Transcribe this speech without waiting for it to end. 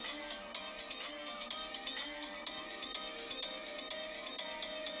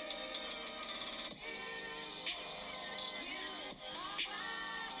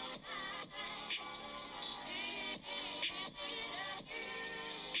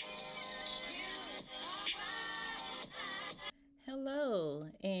Hello,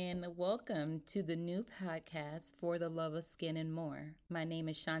 and welcome to the new podcast for the love of skin and more. My name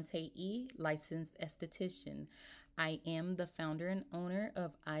is Shantae E., licensed esthetician. I am the founder and owner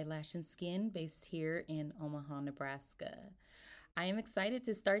of Eyelash and Skin based here in Omaha, Nebraska. I am excited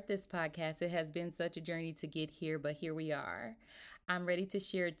to start this podcast. It has been such a journey to get here, but here we are. I'm ready to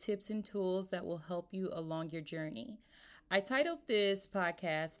share tips and tools that will help you along your journey. I titled this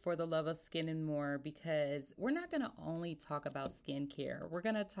podcast For the Love of Skin and More because we're not going to only talk about skincare. We're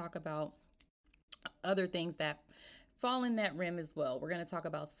going to talk about other things that fall in that rim as well. We're going to talk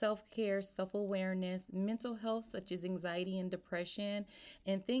about self-care, self-awareness, mental health such as anxiety and depression,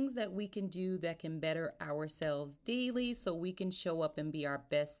 and things that we can do that can better ourselves daily so we can show up and be our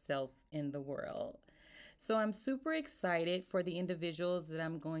best self in the world. So I'm super excited for the individuals that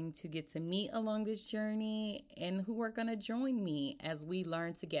I'm going to get to meet along this journey and who are going to join me as we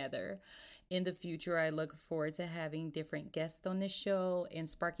learn together. In the future, I look forward to having different guests on the show and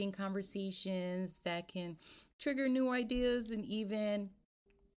sparking conversations that can trigger new ideas and even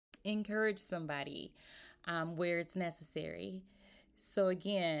encourage somebody where it's necessary. So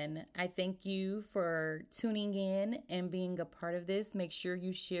again, I thank you for tuning in and being a part of this. Make sure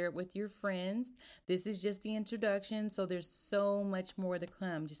you share it with your friends. This is just the introduction, so there's so much more to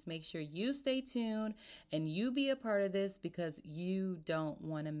come. Just make sure you stay tuned and you be a part of this because you don't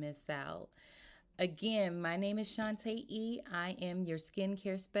want to miss out. Again, my name is Shantae E. I am your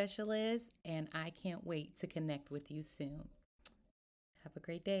skincare specialist, and I can't wait to connect with you soon. Have a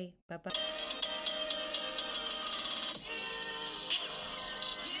great day. Bye-bye.